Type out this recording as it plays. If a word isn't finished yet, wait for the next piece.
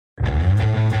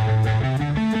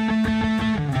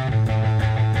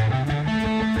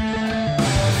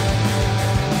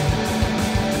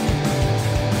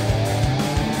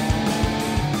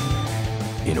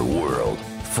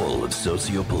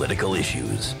socio-political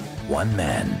issues. One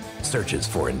man searches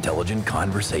for intelligent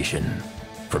conversation.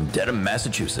 From Dedham,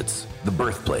 Massachusetts, the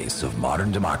birthplace of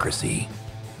modern democracy,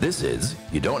 this is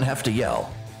You Don't Have to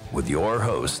Yell, with your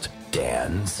host,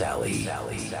 Dan Sally.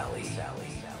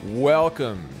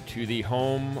 Welcome to the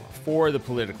home for the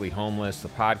politically homeless, the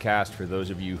podcast for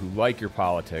those of you who like your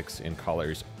politics in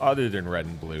colors other than red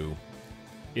and blue.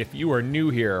 If you are new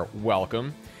here,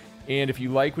 welcome. And if you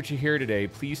like what you hear today,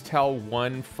 please tell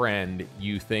one friend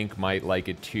you think might like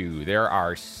it too. There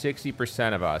are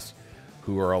 60% of us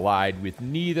who are allied with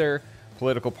neither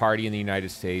political party in the United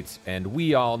States, and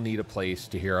we all need a place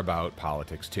to hear about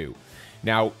politics too.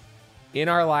 Now, in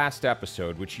our last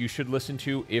episode, which you should listen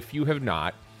to if you have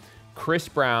not, Chris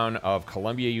Brown of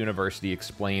Columbia University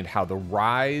explained how the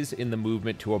rise in the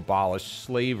movement to abolish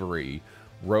slavery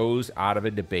rose out of a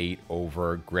debate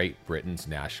over Great Britain's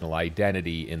national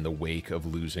identity in the wake of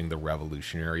losing the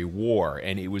Revolutionary War.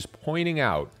 And it was pointing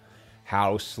out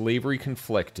how slavery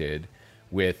conflicted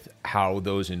with how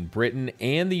those in Britain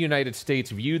and the United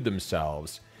States viewed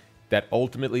themselves, that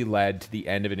ultimately led to the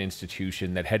end of an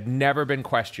institution that had never been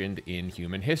questioned in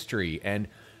human history. And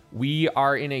we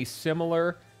are in a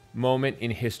similar moment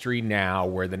in history now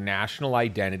where the national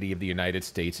identity of the United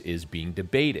States is being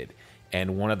debated.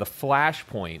 And one of the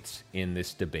flashpoints in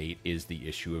this debate is the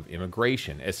issue of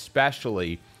immigration,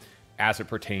 especially as it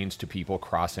pertains to people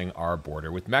crossing our border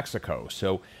with Mexico.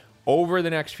 So over the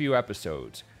next few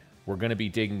episodes, we're going to be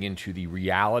digging into the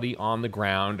reality on the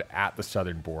ground at the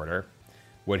southern border,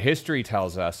 what history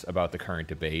tells us about the current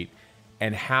debate,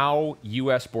 and how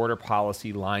U.S. border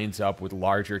policy lines up with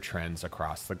larger trends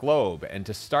across the globe. And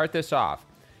to start this off,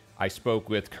 I spoke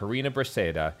with Karina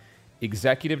Braceda,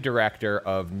 Executive Director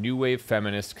of New Wave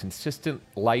Feminist Consistent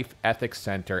Life Ethics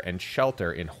Center and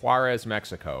Shelter in Juarez,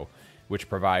 Mexico, which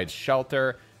provides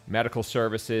shelter, medical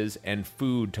services, and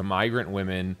food to migrant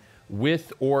women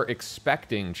with or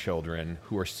expecting children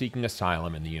who are seeking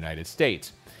asylum in the United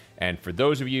States. And for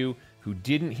those of you who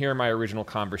didn't hear my original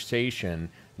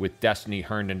conversation with Destiny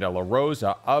Herndon de la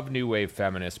Rosa of New Wave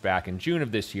Feminist back in June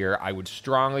of this year, I would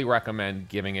strongly recommend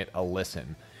giving it a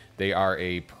listen. They are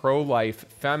a pro-life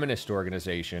feminist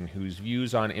organization whose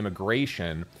views on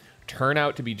immigration turn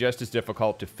out to be just as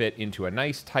difficult to fit into a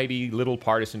nice, tidy, little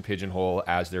partisan pigeonhole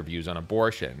as their views on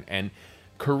abortion. And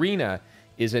Karina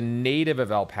is a native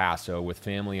of El Paso with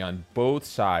family on both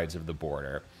sides of the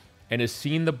border and has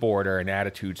seen the border and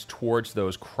attitudes towards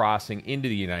those crossing into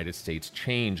the United States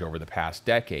change over the past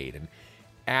decade. And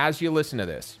as you listen to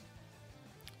this,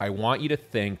 I want you to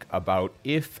think about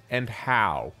if and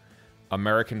how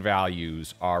American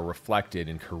values are reflected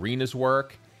in Karina's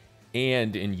work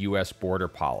and in U.S. border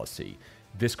policy.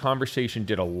 This conversation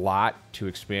did a lot to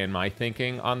expand my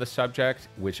thinking on the subject,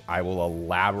 which I will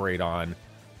elaborate on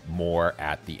more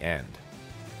at the end.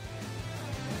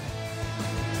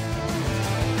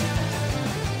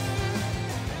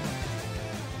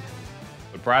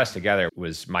 What brought us together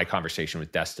was my conversation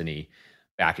with Destiny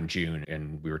back in June,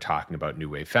 and we were talking about New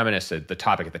Wave Feminists. The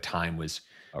topic at the time was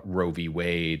Roe v.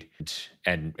 Wade,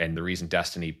 and the reason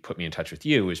Destiny put me in touch with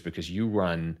you is because you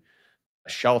run a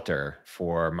shelter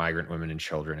for migrant women and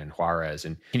children in Juarez.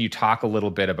 And can you talk a little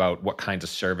bit about what kinds of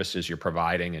services you're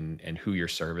providing and who you're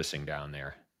servicing down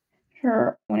there?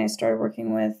 Sure. When I started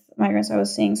working with migrants, I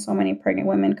was seeing so many pregnant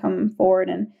women come forward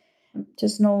and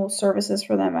just no services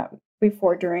for them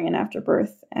before, during, and after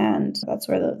birth. And that's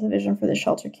where the vision for the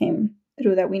shelter came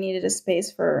through, that we needed a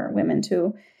space for women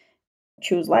to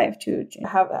choose life, to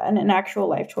have an actual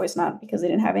life choice, not because they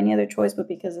didn't have any other choice, but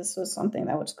because this was something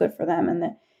that was good for them and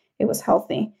that it was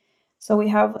healthy. So we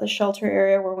have the shelter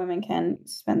area where women can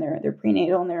spend their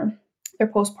prenatal and their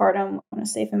postpartum in a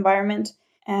safe environment.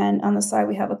 And on the side,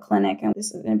 we have a clinic, and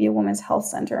this is going to be a women's health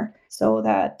center so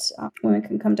that women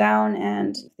can come down,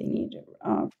 and if they need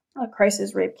a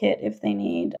crisis rape kit, if they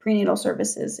need prenatal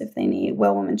services, if they need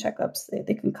well woman checkups,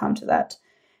 they can come to that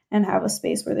and have a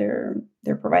space where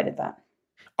they're provided that.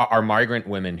 Are migrant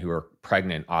women who are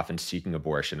pregnant often seeking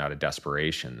abortion out of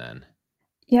desperation then?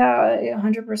 Yeah,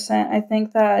 100%. I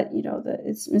think that, that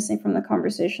it's missing from the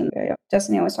conversation.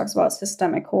 Destiny always talks about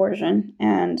systemic coercion,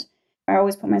 and I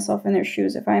always put myself in their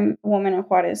shoes. If I'm a woman in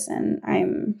Juarez and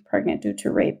I'm pregnant due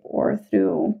to rape or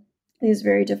through these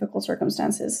very difficult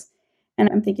circumstances, and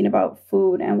I'm thinking about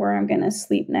food and where I'm going to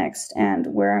sleep next and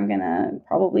where I'm going to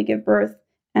probably give birth,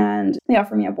 and they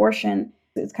offer me abortion,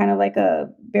 it's kind of like a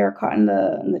bear caught in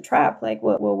the trap. Like,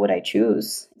 what would I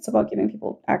choose? It's about giving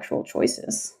people actual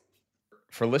choices.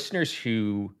 For listeners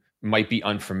who might be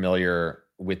unfamiliar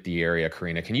with the area,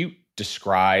 Karina, can you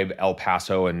describe El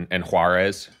Paso and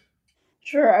Juarez?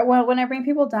 Sure. When I bring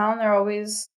people down, they're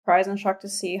always surprised and shocked to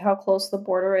see how close the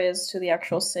border is to the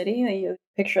actual city. You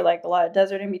picture like a lot of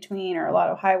desert in between or a lot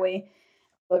of highway,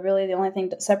 but really the only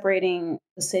thing separating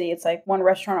the city, it's like one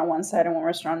restaurant on one side and one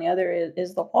restaurant on the other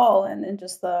is the wall and then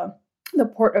just the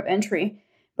port of entry.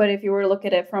 But if you were to look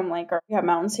at it from like, we have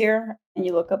mountains here and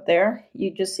you look up there,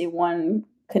 you just see one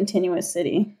continuous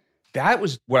city. That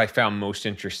was what I found most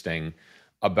interesting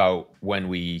about when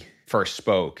we first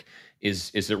spoke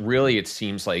is that really it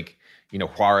seems like,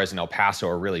 Juarez and El Paso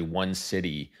are really one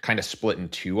city, kind of split in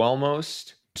two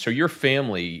almost. So your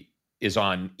family is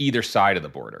on either side of the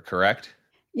border, correct?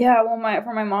 Yeah, well,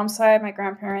 for my mom's side, my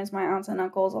grandparents, my aunts and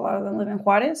uncles, a lot of them live in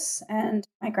Juarez, and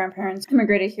my grandparents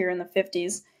immigrated here in the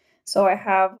 50s. So I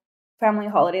have family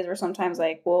holidays where sometimes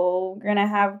like, well, we're going to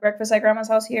have breakfast at grandma's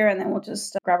house here, and then we'll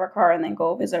just grab our car and then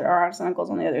go visit our aunts and uncles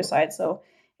on the other side. So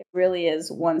it really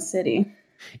is one city.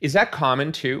 Is that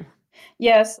common too?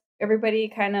 Yes, everybody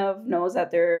kind of knows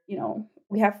that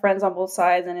we have friends on both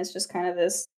sides, and it's just kind of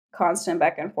this constant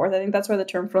back and forth. I think that's where the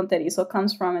term fronterizo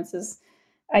comes from. It's this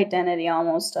identity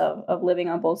almost of living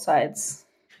on both sides.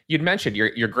 You'd mentioned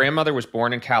your grandmother was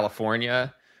born in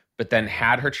California, but then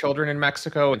had her children in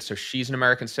Mexico, and so she's an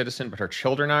American citizen, but her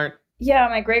children aren't? Yeah,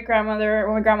 my grandmother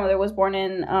was born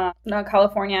in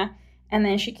California, and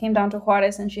then she came down to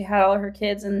Juarez, and she had all her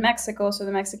kids in Mexico, so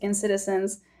the Mexican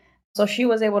citizens. So she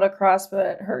was able to cross,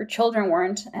 but her children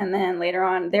weren't. And then later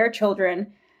on, their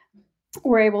children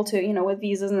were able to, with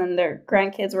visas, and then their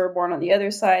grandkids were born on the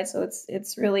other side. So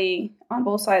it's really on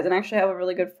both sides. And actually, I have a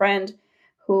really good friend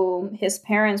who his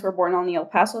parents were born on the El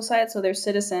Paso side, so they're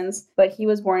citizens, but he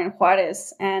was born in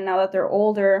Juarez. And now that they're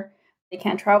older, they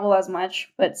can't travel as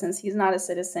much. But since he's not a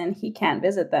citizen, he can't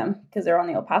visit them because they're on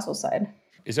the El Paso side.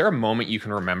 Is there a moment you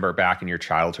can remember back in your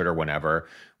childhood or whenever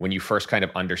when you first kind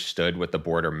of understood what the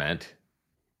border meant?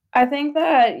 I think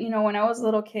that, when I was a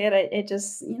little kid, it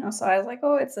just, so I was like,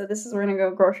 oh, we're going to go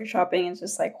grocery shopping. It's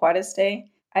just like Juarez Day.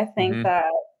 I think that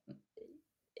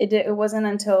it wasn't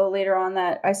until later on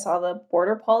that I saw the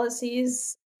border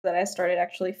policies that I started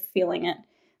actually feeling it,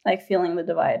 like feeling the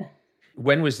divide.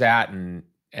 When was that and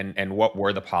what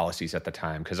were the policies at the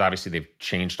time? Because obviously they've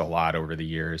changed a lot over the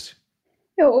years.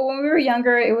 When we were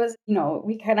younger, it was,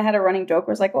 we kind of had a running joke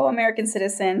where it's like, oh, American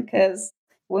citizen, because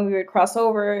when we would cross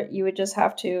over, you would just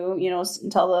have to,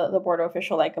 tell the border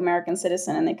official, like, American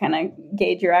citizen, and they kind of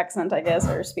gauge your accent, I guess,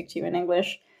 or speak to you in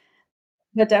English.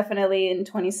 But definitely in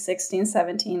 2016,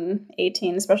 17,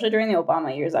 18, especially during the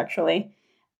Obama years, actually,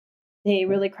 they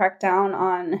really cracked down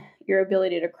on your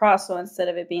ability to cross. So instead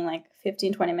of it being like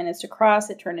 15, 20 minutes to cross,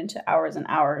 it turned into hours and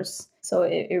hours. So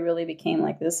it really became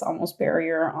like this almost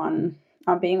barrier on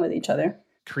being with each other.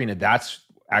 Karina, that's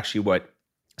actually what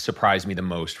surprised me the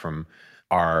most from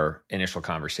our initial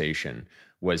conversation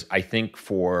was I think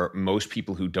for most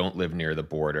people who don't live near the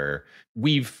border,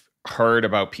 we've heard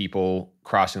about people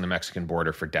crossing the Mexican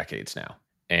border for decades now.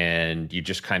 And you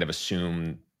just kind of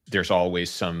assume there's always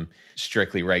some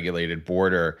strictly regulated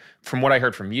border. From what I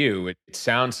heard from you, it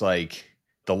sounds like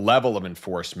the level of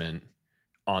enforcement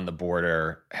on the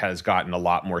border has gotten a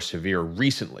lot more severe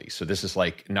recently. So this is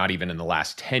like not even in the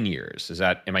last 10 years.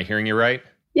 Am I hearing you right?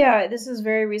 Yeah, this is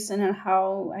very recent in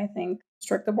how I think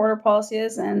strict the border policy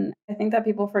is. And I think that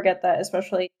people forget that,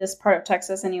 especially this part of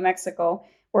Texas and New Mexico,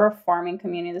 we're a farming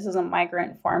community. This is a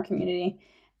migrant farm community.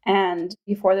 And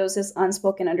before there was this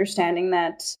unspoken understanding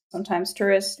that sometimes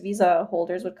tourist visa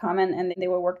holders would come in and they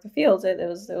would work the fields.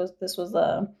 This was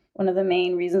one of the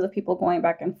main reasons of people going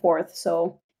back and forth.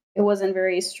 So it wasn't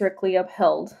very strictly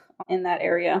upheld in that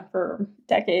area for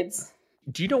decades.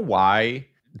 Do you know why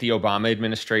the Obama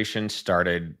administration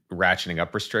started ratcheting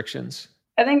up restrictions?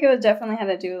 I think it definitely had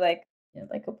to do like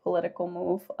a political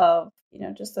move of,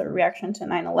 just a reaction to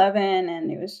 9/11.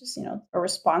 And it was just, a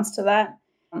response to that.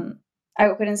 I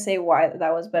couldn't say why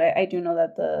that was, but I do know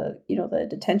that the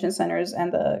detention centers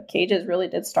and the cages really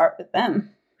did start with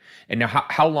them. And now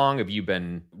how long have you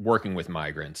been working with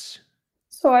migrants?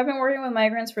 So I've been working with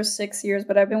migrants for 6 years,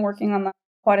 but I've been working on the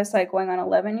Juarez side going on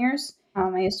 11 years.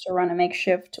 I used to run a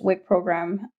makeshift WIC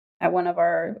program at one of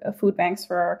our food banks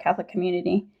for our Catholic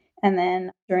community. And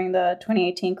then during the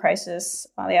 2018 crisis,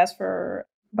 they asked for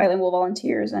bilingual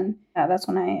volunteers. And that's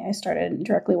when I started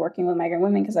directly working with migrant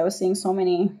women because I was seeing so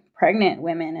many pregnant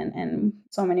women and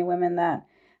so many women that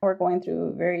were going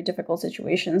through very difficult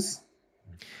situations.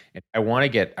 And I want to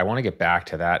get back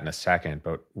to that in a second,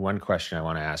 but one question I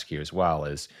want to ask you as well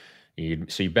is,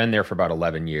 so you've been there for about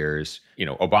 11 years.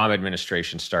 Obama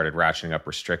administration started ratcheting up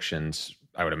restrictions,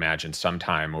 I would imagine,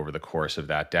 sometime over the course of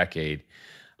that decade.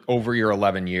 Over your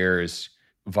 11 years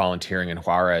volunteering in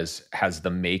Juarez, has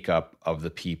the makeup of the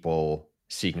people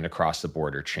seeking to cross the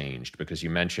border changed? Because you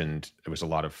mentioned there was a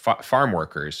lot of farm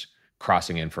workers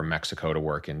crossing in from Mexico to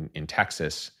work in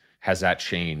Texas. Has that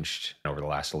changed over the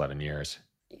last 11 years?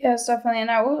 Yes, definitely.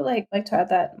 And I would like to add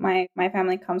that my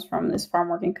family comes from this farm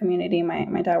working community.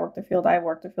 My dad worked the field. I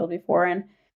worked the field before, and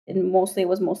it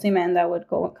was mostly men that would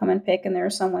come and pick, and there were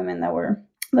some women that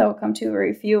would come too,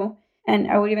 very few.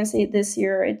 And I would even say this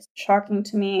year, it's shocking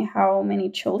to me how many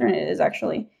children it is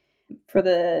actually.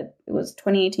 It was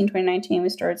 2018, 2019, we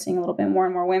started seeing a little bit more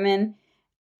and more women,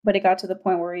 but it got to the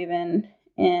point where even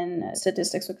in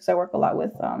statistics, because I work a lot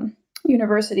with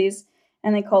universities,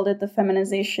 and they called it the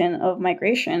feminization of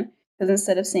migration, because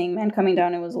instead of seeing men coming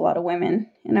down, it was a lot of women.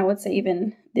 And I would say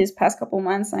even these past couple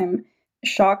months, I'm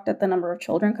shocked at the number of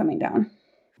children coming down.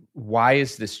 Why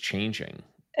is this changing?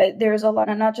 There's a lot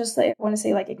of, not just I want to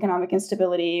say like economic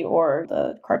instability or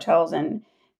the cartels and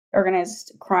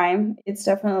organized crime. It's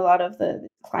definitely a lot of the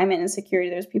climate insecurity.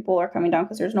 There's people are coming down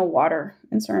because there's no water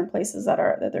in certain places that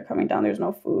they're coming down. There's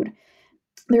no food.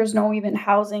 There's no even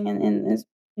housing, and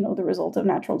the result of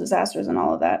natural disasters and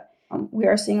all of that. We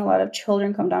are seeing a lot of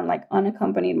children come down like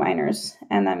unaccompanied minors,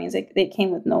 and that means they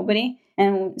came with nobody.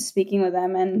 And speaking with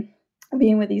them and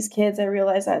being with these kids, I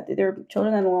realized that they're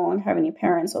children that no longer have any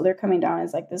parents, so they're coming down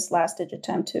as like this last-ditch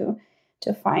attempt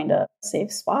to find a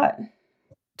safe spot.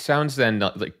 Sounds then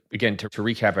like, again, to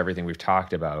recap everything we've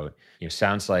talked about,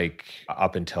 sounds like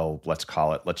up until, let's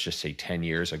just say 10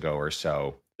 years ago or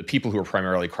so, the people who were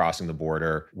primarily crossing the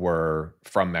border were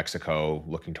from Mexico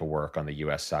looking to work on the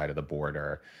U.S. side of the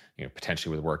border,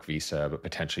 potentially with a work visa, but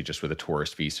potentially just with a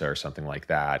tourist visa or something like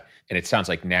that. And it sounds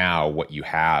like now what you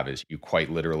have is you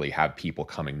quite literally have people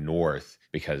coming north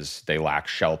because they lack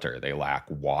shelter, they lack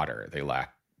water, they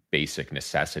lack basic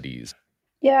necessities.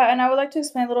 Yeah, and I would like to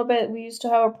explain a little bit. We used to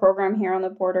have a program here on the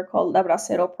border called La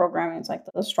Bracero program. It's like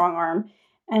the strong arm.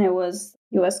 And it was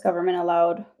U.S. government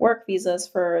allowed work visas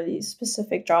for these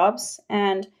specific jobs.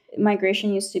 And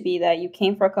migration used to be that you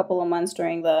came for a couple of months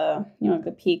during the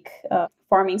peak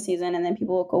farming season, and then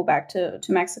people will go back to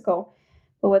Mexico.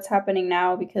 But what's happening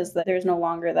now, because there's no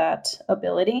longer that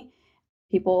ability,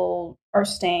 people are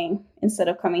staying instead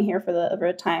of coming here for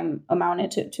the time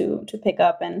amounted to pick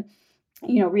up and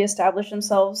reestablish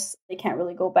themselves. They can't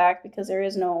really go back because there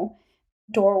is no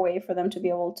doorway for them to be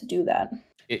able to do that.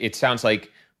 It sounds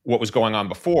like what was going on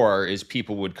before is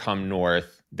people would come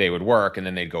north, they would work, and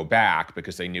then they'd go back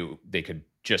because they knew they could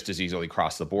just as easily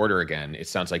cross the border again. It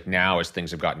sounds like now, as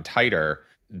things have gotten tighter,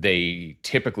 they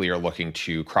typically are looking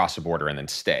to cross the border and then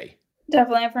stay.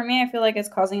 Definitely. And for me, I feel like it's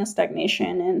causing a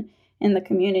stagnation in the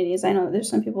communities. I know there's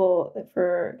some people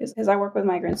because I work with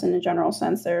migrants in a general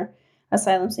sense. They're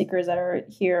asylum seekers that are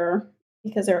here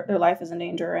because their life is in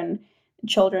danger, and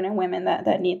children and women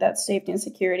that need that safety and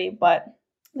security. But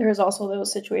there's also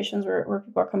those situations where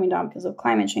people are coming down because of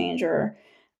climate change or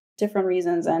different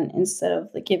reasons. And instead of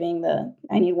giving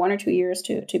I need 1 or 2 years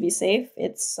to be safe,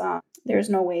 it's there's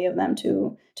no way of them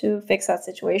to fix that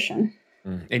situation.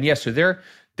 And yes, so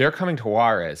they're coming to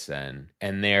Juarez then,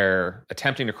 and they're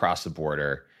attempting to cross the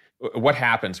border. What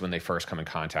happens when they first come in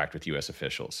contact with U.S.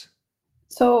 officials?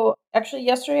 So actually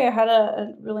yesterday I had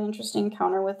a really interesting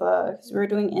encounter with because we were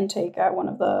doing intake at one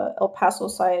of the El Paso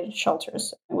side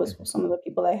shelters. It was some of the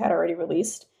people that I had already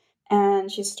released.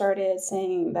 And she started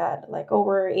saying that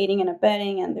we're aiding and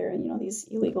abetting, and they're, these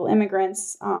illegal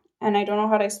immigrants. And I don't know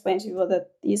how to explain to people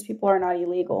that these people are not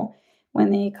illegal.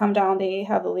 When they come down, they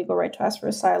have the legal right to ask for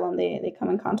asylum. They come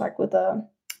in contact with the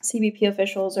CBP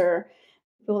officials or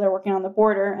people that are working on the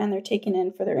border, and they're taken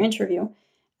in for their interview.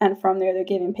 And from there, they're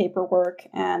giving paperwork,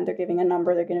 and they're giving a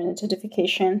number, they're getting an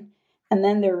identification, and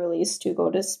then they're released to go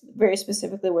to very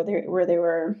specifically where they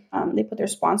were. They put their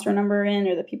sponsor number in,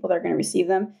 or the people that are going to receive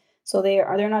them. So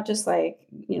they're not just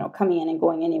coming in and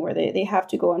going anywhere. They have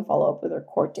to go and follow up with their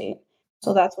court date.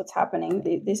 So that's what's happening.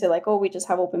 They say we just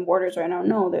have open borders right now.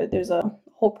 No, there's a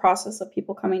whole process of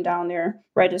people coming down. They're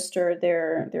registered.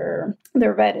 They're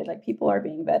vetted. People are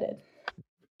being vetted.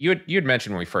 You had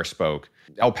mentioned when we first spoke,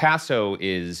 El Paso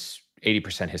is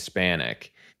 80%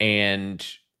 Hispanic, and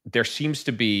there seems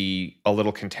to be a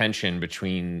little contention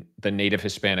between the native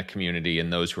Hispanic community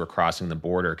and those who are crossing the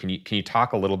border. Can you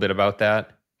talk a little bit about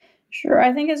that? Sure.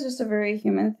 I think it's just a very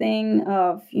human thing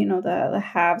of, the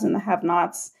haves and the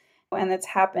have-nots. And it's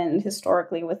happened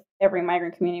historically with every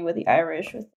migrant community, with the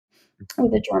Irish, with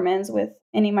the Germans, with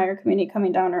any migrant community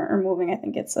coming down or moving. I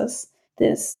think it's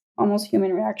this almost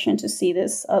human reaction to see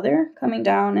this other coming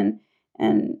down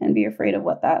and be afraid of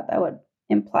what that would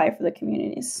imply for the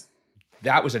communities.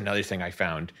 That was another thing I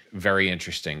found very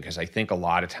interesting, because I think a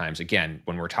lot of times, again,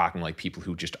 when we're talking people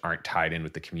who just aren't tied in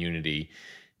with the community,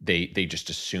 they just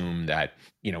assume that,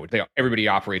 everybody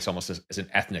operates almost as an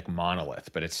ethnic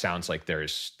monolith, but it sounds like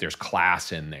there's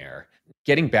class in there.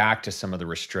 Getting back to some of the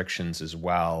restrictions as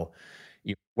well,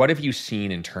 what have you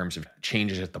seen in terms of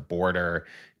changes at the border,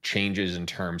 changes in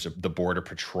terms of the border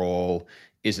patrol?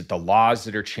 Is it the laws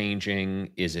that are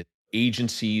changing? Is it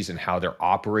agencies and how they're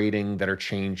operating that are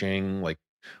changing? Like,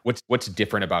 what's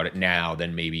different about it now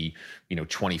than maybe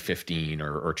 2015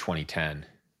 or 2010?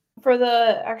 For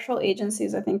the actual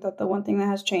agencies, I think that the one thing that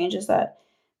has changed is that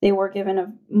they were given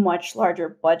a much larger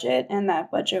budget, and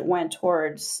that budget went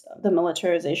towards the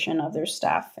militarization of their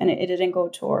staff, and it didn't go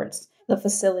towards the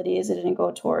facilities. It didn't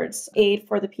go towards aid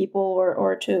for the people or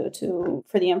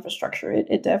for the infrastructure.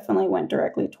 It definitely went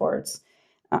directly towards,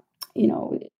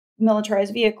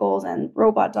 militarized vehicles and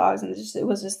robot dogs, and it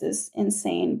was just this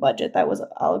insane budget that was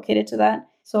allocated to that.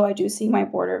 So I do see my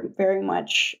border very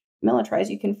much militarized.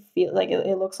 You can feel like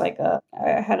it looks like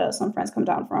I had some friends come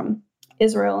down from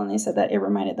Israel, and they said that it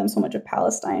reminded them so much of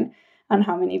Palestine on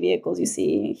how many vehicles you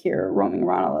see here roaming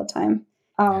around all the time.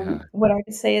 What I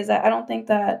could say is that I don't think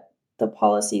that the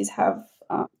policies have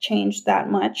changed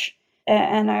that much.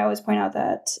 And I always point out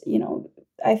that,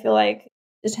 I feel like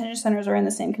detention centers are in the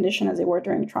same condition as they were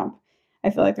during Trump. I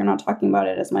feel like they're not talking about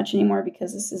it as much anymore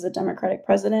because this is a Democratic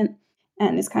president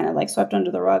and it's kind of like swept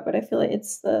under the rug. But I feel like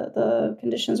it's the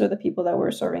conditions or the people that we're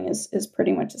serving is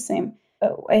pretty much the same.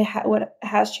 What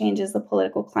has changed is the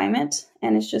political climate,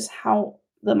 and it's just how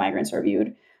the migrants are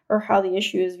viewed or how the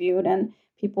issue is viewed. And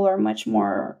people are much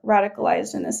more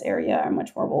radicalized in this area, are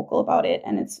much more vocal about it,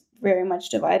 and it's very much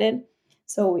divided.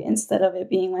 So instead of it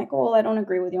being like, oh, well, I don't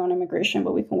agree with you on immigration,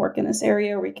 but we can work in this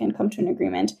area, or we can come to an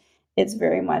agreement, it's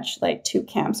very much like two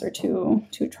camps or two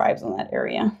tribes in that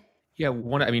area. Yeah,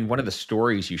 one of the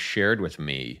stories you shared with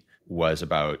me was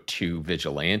about two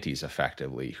vigilantes,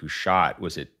 effectively, who shot,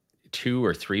 was it 2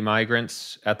 or 3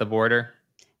 migrants at the border?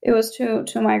 It was two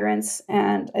migrants,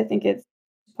 and I think it's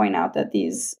point out that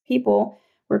these people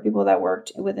were people that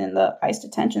worked within the ICE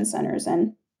detention centers,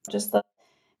 and just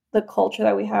the culture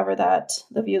that we have, or that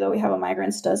the view that we have of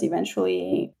migrants, does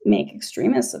eventually make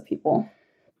extremists of people.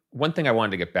 One thing I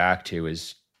wanted to get back to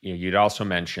is, you'd also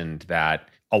mentioned that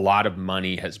a lot of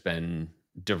money has been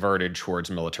diverted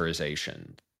towards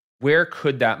militarization. Where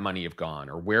could that money have gone,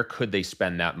 or where could they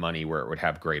spend that money where it would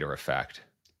have greater effect?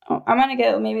 Oh, I'm going to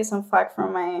get maybe some flack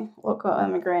from my local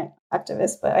immigrant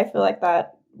activists, but I feel like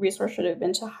that resource should have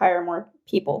been to hire more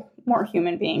people, more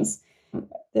human beings.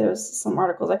 There's some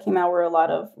articles that came out where a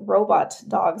lot of robot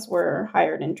dogs were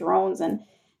hired in drones and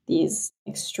these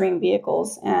extreme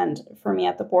vehicles. And for me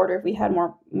at the border, if we had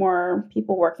more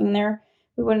people working there,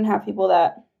 we wouldn't have people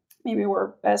that maybe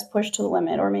were as pushed to the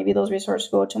limit, or maybe those resources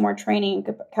go to more training,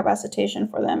 capacitation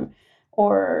for them,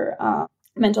 or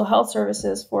mental health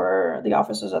services for the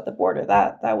officers at the border.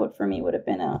 That would, for me, would have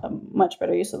been a much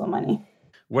better use of the money.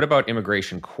 What about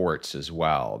immigration courts as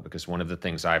well? Because one of the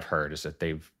things I've heard is that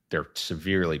they're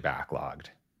severely backlogged.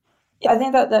 Yeah, I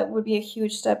think that would be a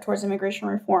huge step towards immigration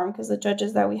reform, because the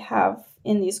judges that we have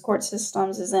in these court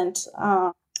systems isn't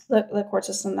the court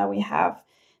system that we have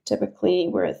typically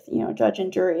with judge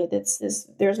and jury.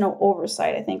 There's no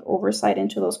oversight. I think oversight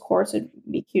into those courts would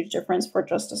be a huge difference for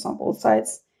justice on both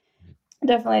sides.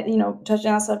 Definitely,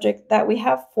 touching on the subject that we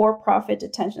have for-profit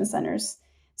detention centers.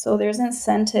 So there's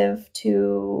incentive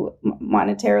to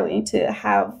monetarily to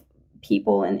have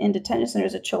people in detention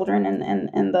centers of children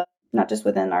and the not just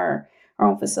within our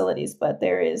own facilities, but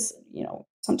there is,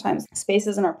 sometimes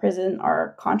spaces in our prison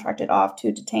are contracted off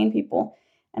to detain people.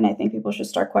 And I think people should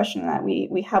start questioning that.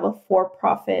 We have a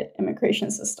for-profit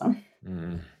immigration system.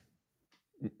 Mm.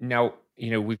 Now,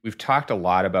 we've talked a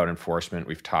lot about enforcement.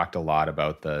 We've talked a lot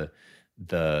about the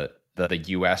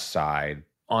U.S. side.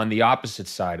 On the opposite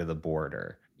side of the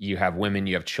border, you have women,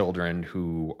 you have children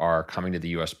who are coming to the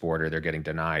U.S. border. They're getting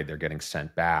denied. They're getting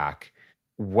sent back.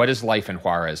 What is life in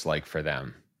Juarez like for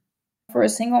them? For a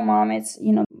single mom, it's,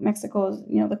 Mexico's,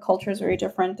 the culture is very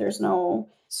different. There's no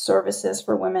services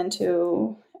for women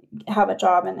to have a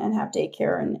job and have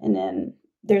daycare. And then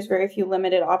there's very few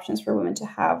limited options for women to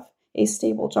have a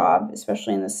stable job,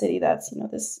 especially in the city that's,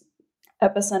 this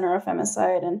epicenter of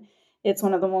femicide. And it's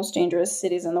one of the most dangerous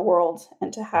cities in the world.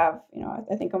 And to have,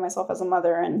 I think of myself as a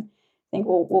mother and think,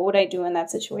 well, what would I do in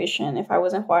that situation? If I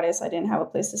was in Juarez, I didn't have a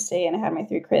place to stay, and I had my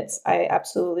 3 kids, I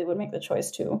absolutely would make the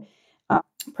choice to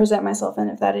present myself. And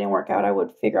if that didn't work out, I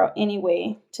would figure out any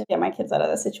way to get my kids out of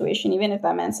that situation, even if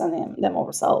that meant sending them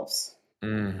ourselves.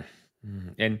 Mm.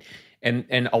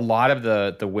 And a lot of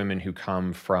the women who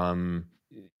come from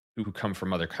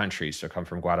other countries, so come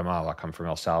from Guatemala, come from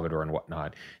El Salvador and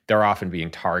whatnot, they're often being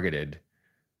targeted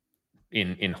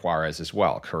in Juarez as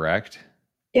well, correct?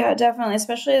 Yeah, definitely.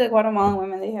 Especially the Guatemalan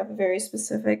women, they have a very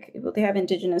specific. They have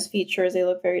indigenous features. They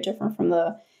look very different from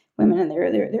the women, and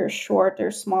they're short,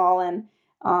 they're small, and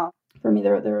for me,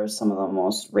 there are some of the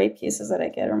most rape cases that I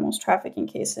get, or most trafficking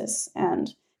cases.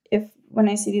 And if when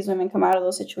I see these women come out of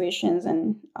those situations,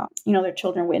 and their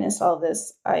children witness all of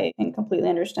this, I can completely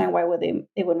understand why would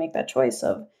they would make that choice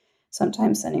of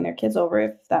sometimes sending their kids over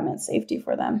if that meant safety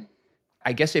for them.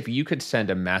 I guess if you could send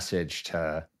a message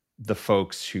to the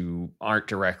folks who aren't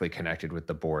directly connected with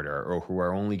the border or who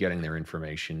are only getting their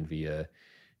information via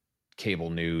cable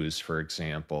news, for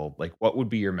example, like what would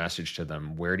be your message to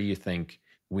them? Where do you think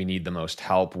we need the most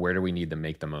help? Where do we need to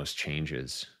make the most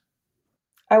changes?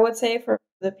 I would say for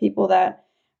the people that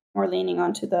are leaning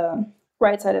onto the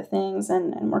right side of things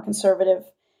and more conservative,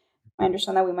 I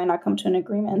understand that we might not come to an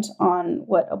agreement on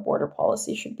what a border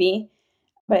policy should be,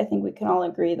 but I think we can all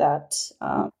agree that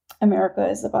America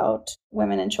is about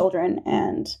women and children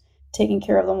and taking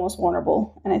care of the most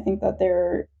vulnerable. And I think that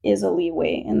there is a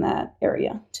leeway in that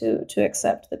area to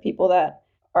accept the people that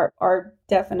are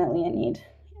definitely in need.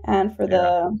 And for Yeah.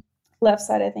 the left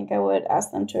side, I think I would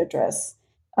ask them to address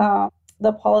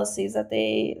the policies that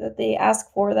they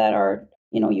ask for that are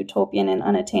utopian and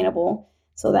unattainable,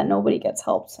 so that nobody gets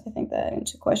helped. I think that I need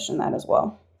to question that as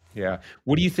well. Yeah.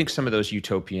 What do you think some of those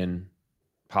utopian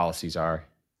policies are?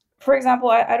 For example,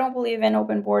 I don't believe in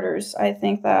open borders. I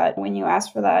think that when you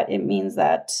ask for that, it means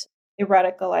that it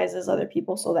radicalizes other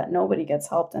people so that nobody gets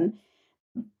helped. And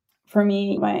for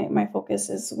me, my focus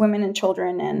is women and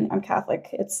children, and I'm Catholic.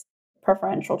 It's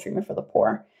preferential treatment for the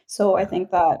poor. So I Yeah.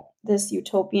 think that this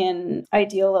utopian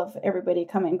ideal of everybody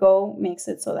come and go makes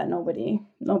it so that nobody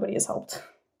is helped.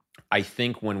 I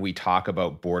think when we talk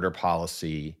about border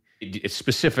policy, it's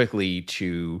specifically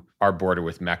to our border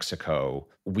with Mexico,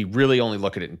 we really only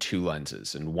look at it in two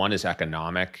lenses. And one is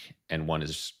economic, and one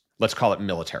is, let's call it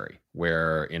military,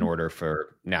 where in order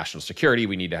for national security,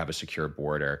 we need to have a secure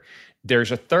border.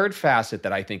 There's a third facet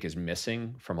that I think is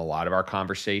missing from a lot of our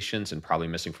conversations and probably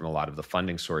missing from a lot of the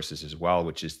funding sources as well,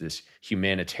 which is this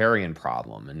humanitarian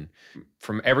problem. And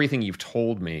from everything you've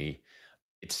told me,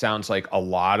 it sounds like a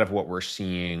lot of what we're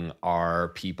seeing are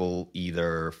people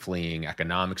either fleeing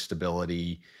economic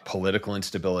stability, political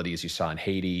instability, as you saw in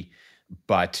Haiti,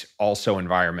 but also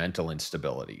environmental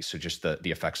instability. So just the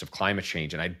effects of climate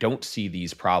change. And I don't see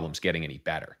these problems getting any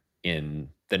better in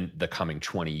the coming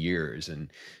 20 years.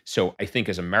 And so I think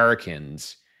as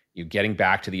Americans, you getting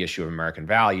back to the issue of American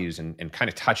values and kind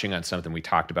of touching on something we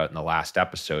talked about in the last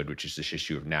episode, which is this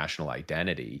issue of national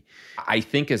identity. I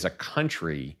think as a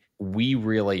country, we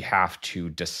really have to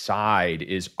decide,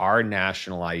 is our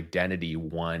national identity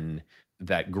one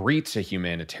that greets a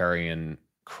humanitarian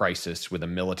crisis with a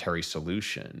military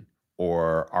solution?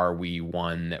 Or are we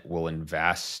one that will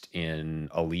invest in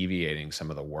alleviating some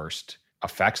of the worst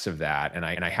effects of that? And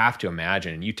I have to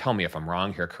imagine, and you tell me if I'm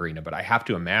wrong here, Karina, but I have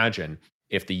to imagine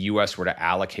if the US were to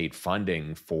allocate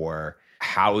funding for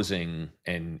housing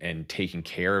and taking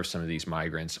care of some of these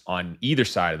migrants on either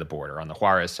side of the border, on the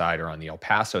Juarez side or on the El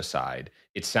Paso side,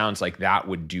 it sounds like that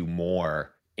would do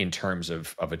more in terms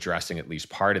of addressing at least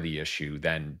part of the issue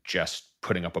than just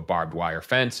putting up a barbed wire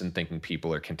fence and thinking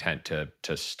people are content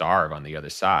to starve on the other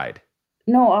side.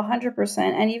 No, 100%.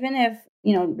 And even if,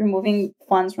 removing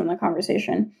funds from the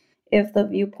conversation, if the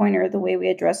viewpoint or the way we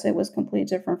address it was completely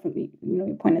different from, we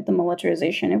pointed the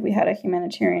militarization, if we had a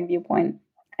humanitarian viewpoint,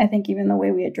 I think even the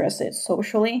way we address it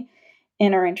socially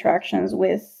in our interactions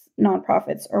with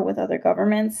nonprofits or with other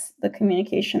governments, the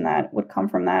communication that would come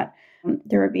from that,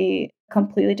 there would be a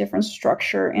completely different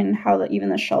structure in how even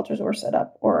the shelters were set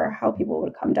up or how people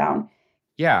would come down.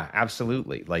 Yeah,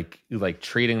 absolutely. Like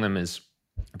treating them as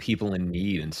people in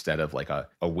need instead of like a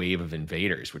wave of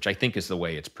invaders, which I think is the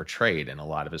way it's portrayed in a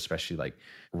lot of, especially like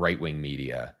right-wing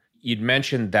media. You'd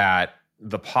mentioned that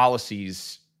the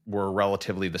policies were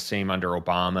relatively the same under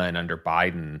Obama and under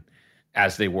Biden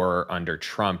as they were under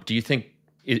Trump. Do you think,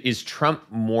 is Trump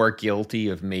more guilty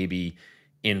of maybe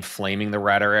inflaming the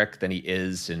rhetoric than he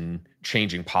is in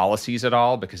changing policies at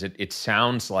all? Because it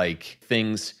sounds like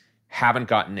things haven't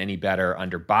gotten any better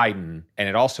under Biden. And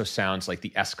it also sounds like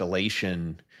the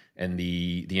escalation and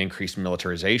the increased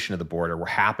militarization of the border were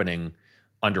happening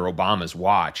under Obama's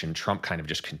watch, and Trump kind of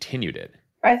just continued it.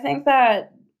 I think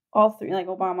that all three, like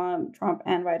Obama, Trump,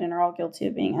 and Biden, are all guilty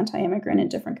of being anti-immigrant in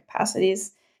different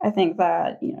capacities. I think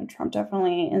that, Trump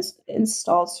definitely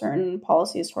installed certain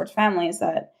policies towards families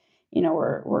that,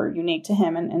 were unique to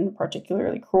him and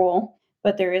particularly cruel.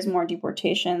 But there is more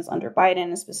deportations under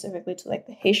Biden, specifically to like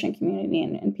the Haitian community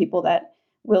and people that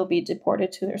will be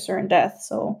deported to their certain death.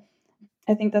 So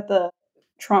I think that the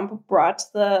Trump brought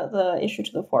the issue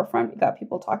to the forefront. We got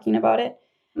people talking about it.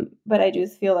 But I do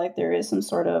feel like there is some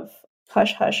sort of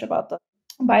hush-hush about the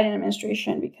Biden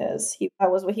administration, because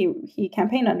that was what he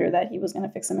campaigned under, that he was going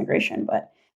to fix immigration.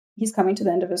 But he's coming to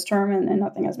the end of his term, and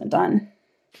nothing has been done.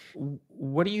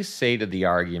 What do you say to the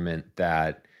argument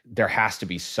that there has to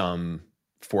be some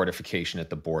fortification at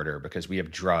the border because we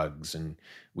have drugs and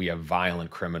we have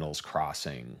violent criminals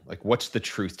crossing? Like, what's the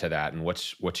truth to that, and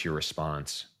what's your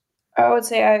response? I would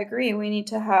say I agree. We need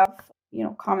to have,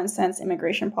 common sense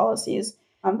immigration policies.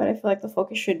 But I feel like the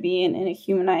focus should be in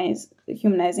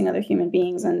humanizing other human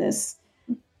beings, and this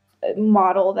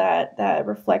model that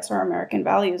reflects our American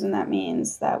values. And that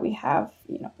means that we have,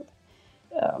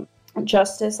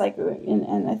 justice,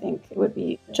 and I think it would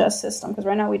be a just system, because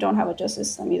right now we don't have a just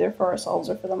system either for ourselves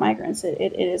or for the migrants.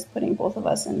 It is putting both of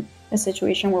us in a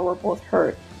situation where we're both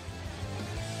hurt.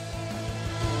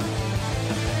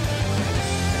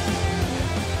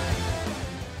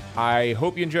 I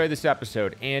hope you enjoyed this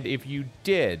episode, and if you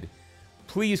did,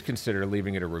 please consider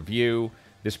leaving it a review.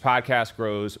 This podcast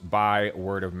grows by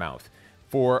word of mouth.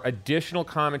 For additional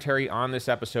commentary on this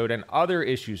episode and other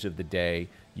issues of the day,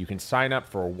 you can sign up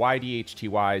for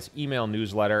YDHTY's email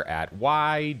newsletter at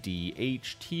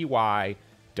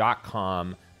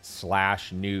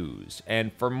ydhty.com/news.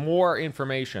 And for more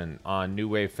information on New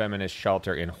Wave Feminist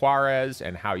Shelter in Juarez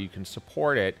and how you can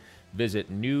support it,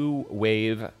 visit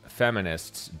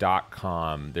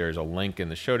newwavefeminists.com. There's a link in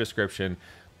the show description,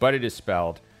 but it is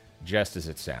spelled just as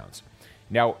it sounds.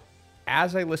 Now,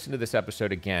 as I listened to this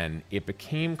episode again, it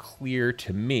became clear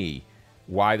to me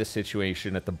why the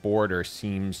situation at the border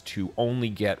seems to only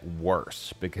get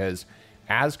worse. Because,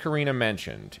 as Karina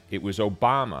mentioned, it was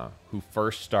Obama who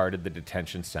first started the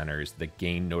detention centers that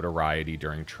gained notoriety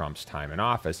during Trump's time in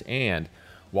office. And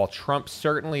while Trump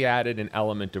certainly added an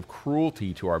element of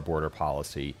cruelty to our border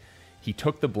policy, he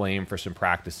took the blame for some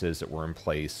practices that were in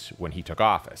place when he took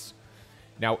office.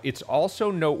 Now, it's also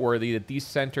noteworthy that these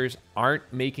centers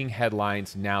aren't making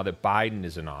headlines now that Biden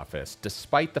is in office,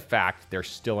 despite the fact they're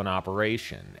still in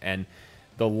operation. And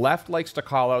the left likes to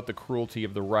call out the cruelty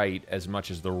of the right as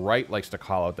much as the right likes to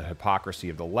call out the hypocrisy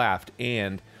of the left.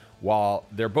 And while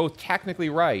they're both technically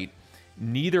right,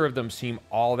 neither of them seem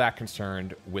all that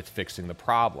concerned with fixing the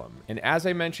problem. And as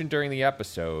I mentioned during the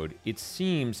episode, it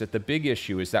seems that the big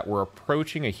issue is that we're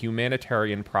approaching a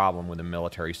humanitarian problem with a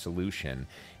military solution.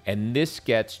 And this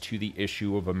gets to the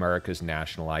issue of America's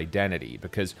national identity,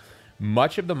 because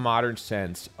much of the modern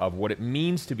sense of what it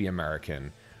means to be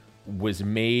American was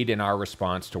made in our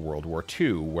response to World War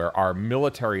II, where our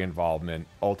military involvement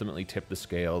ultimately tipped the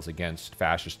scales against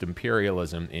fascist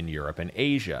imperialism in Europe and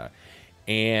Asia.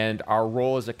 And our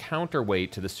role as a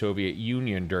counterweight to the Soviet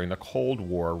Union during the Cold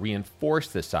War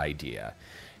reinforced this idea.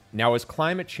 Now, as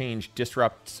climate change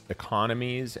disrupts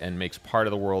economies and makes part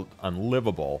of the world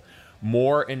unlivable,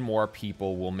 more and more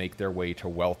people will make their way to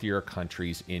wealthier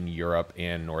countries in Europe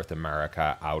and North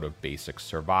America out of basic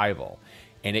survival.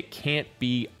 And it can't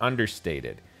be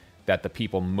understated that the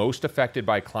people most affected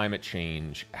by climate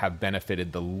change have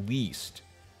benefited the least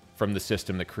from the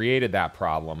system that created that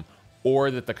problem,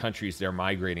 or that the countries they're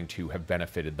migrating to have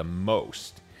benefited the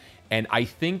most. And I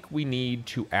think we need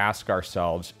to ask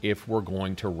ourselves if we're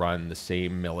going to run the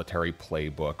same military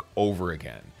playbook over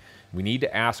again. We need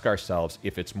to ask ourselves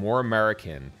if it's more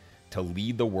American to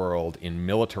lead the world in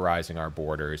militarizing our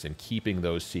borders and keeping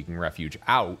those seeking refuge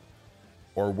out,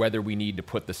 or whether we need to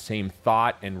put the same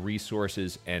thought and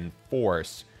resources and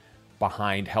force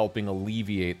behind helping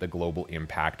alleviate the global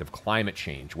impact of climate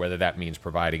change, whether that means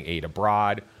providing aid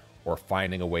abroad or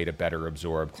finding a way to better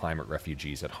absorb climate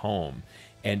refugees at home.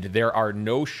 And there are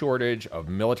no shortage of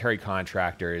military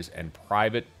contractors and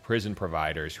private prison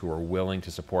providers who are willing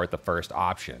to support the first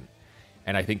option.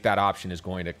 And I think that option is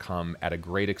going to come at a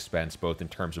great expense, both in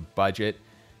terms of budget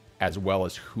as well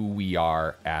as who we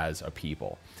are as a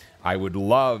people. I would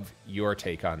love your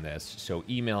take on this, so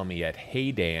email me at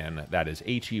heydan, that is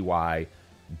HEYDAN,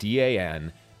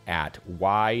 at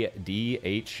ydhty.com,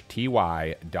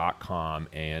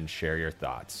 and share your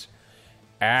thoughts.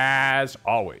 As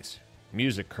always,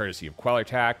 music courtesy of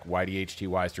Quellertac.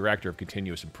 YDHTY's Director of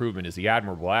Continuous Improvement is the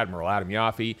Admirable Admiral Adam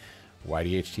Yaffe.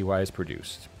 YDHTY is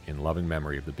produced in loving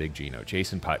memory of the Big Gino,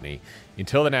 Jason Putney.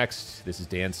 Until the next, this is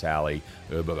Dan Sally.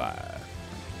 Bye-bye.